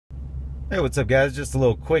Hey, what's up, guys? Just a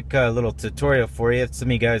little quick little tutorial for you. Some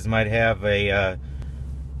of you guys might have a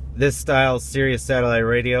this style Sirius satellite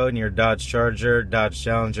radio in your Dodge Charger, Dodge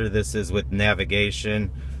Challenger. This is with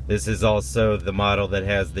navigation. This is also the model that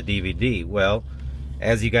has the DVD. Well,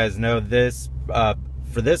 as you guys know, this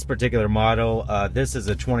for this particular model, this is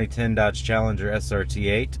a 2010 Dodge Challenger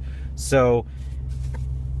SRT8. So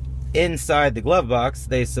inside the glove box,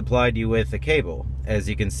 they supplied you with a cable. As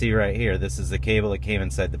you can see right here, this is the cable that came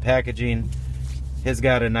inside the packaging. Has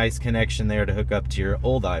got a nice connection there to hook up to your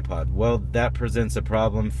old iPod. Well, that presents a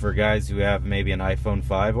problem for guys who have maybe an iPhone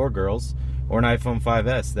 5 or girls, or an iPhone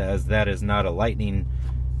 5S, as that is not a lightning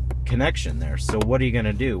connection there. So what are you going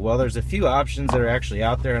to do? Well, there's a few options that are actually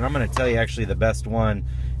out there, and I'm going to tell you actually the best one,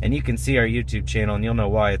 and you can see our YouTube channel and you'll know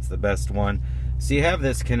why it's the best one. So you have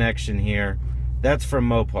this connection here. That's from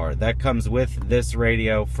Mopar. That comes with this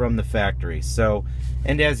radio from the factory. So,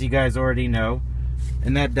 and as you guys already know,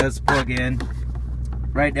 and that does plug in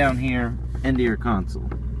right down here into your console.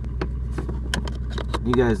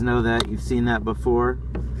 You guys know that, you've seen that before.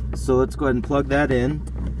 So let's go ahead and plug that in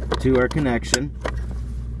to our connection.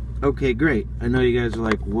 Okay, great. I know you guys are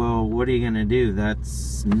like, well, what are you gonna do?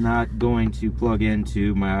 That's not going to plug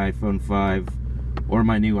into my iPhone 5 or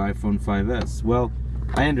my new iPhone 5S. Well,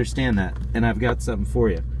 I understand that, and I've got something for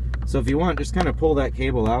you. So if you want, just kind of pull that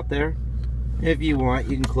cable out there. If you want,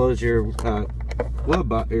 you can close your glove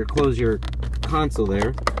box, or close your console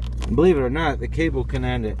there. And believe it or not, the cable can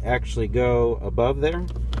actually go above there,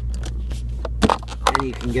 and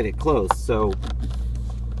you can get it closed. So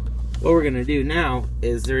what we're gonna do now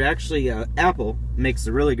is there actually Apple makes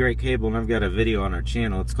a really great cable, and I've got a video on our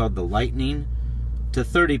channel. It's called the Lightning to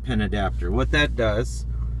 30-pin adapter. What that does,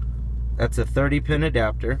 that's a 30-pin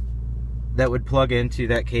adapter that would plug into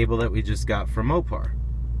that cable that we just got from Mopar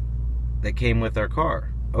that came with our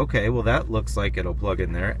car. Okay, well that looks like it'll plug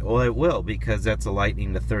in there. Well, it will, because that's a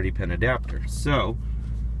Lightning to 30-pin adapter. So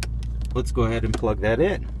let's go ahead and plug that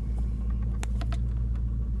in.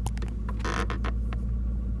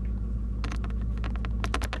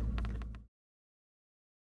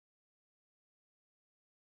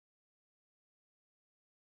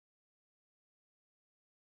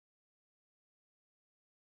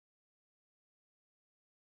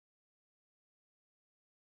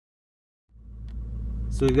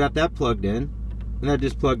 So we've got that plugged in, and that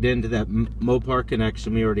just plugged into that Mopar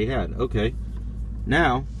connection we already had. Okay,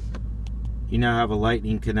 now you now have a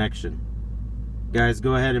Lightning connection. Guys,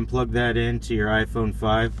 go ahead and plug that into your iPhone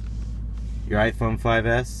 5, your iPhone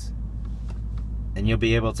 5S, and you'll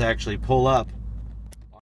be able to actually pull up.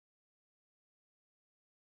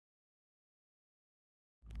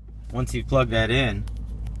 Once you've plugged that in,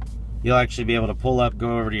 you'll actually be able to pull up,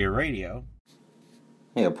 go over to your radio.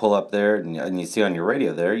 Yeah, pull up there, and you see on your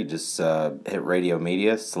radio there, you just hit radio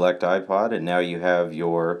media, select iPod, and now you have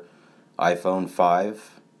your iPhone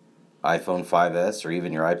 5, iPhone 5S, or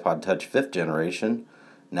even your iPod Touch 5th generation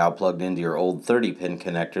now plugged into your old 30-pin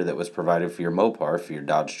connector that was provided for your Mopar, for your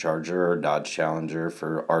Dodge Charger or Dodge Challenger,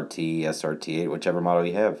 for RT, SRT8, whichever model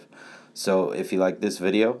you have. So if you like this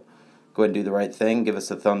video, go ahead and do the right thing, give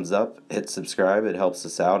us a thumbs up, hit subscribe, it helps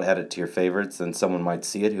us out, add it to your favorites, then someone might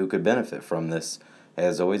see it who could benefit from this.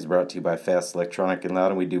 As always, brought to you by Fast Electronic and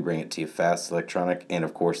Loud, and we do bring it to you fast, electronic, and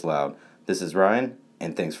of course loud. This is Ryan,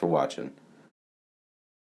 and thanks for watching.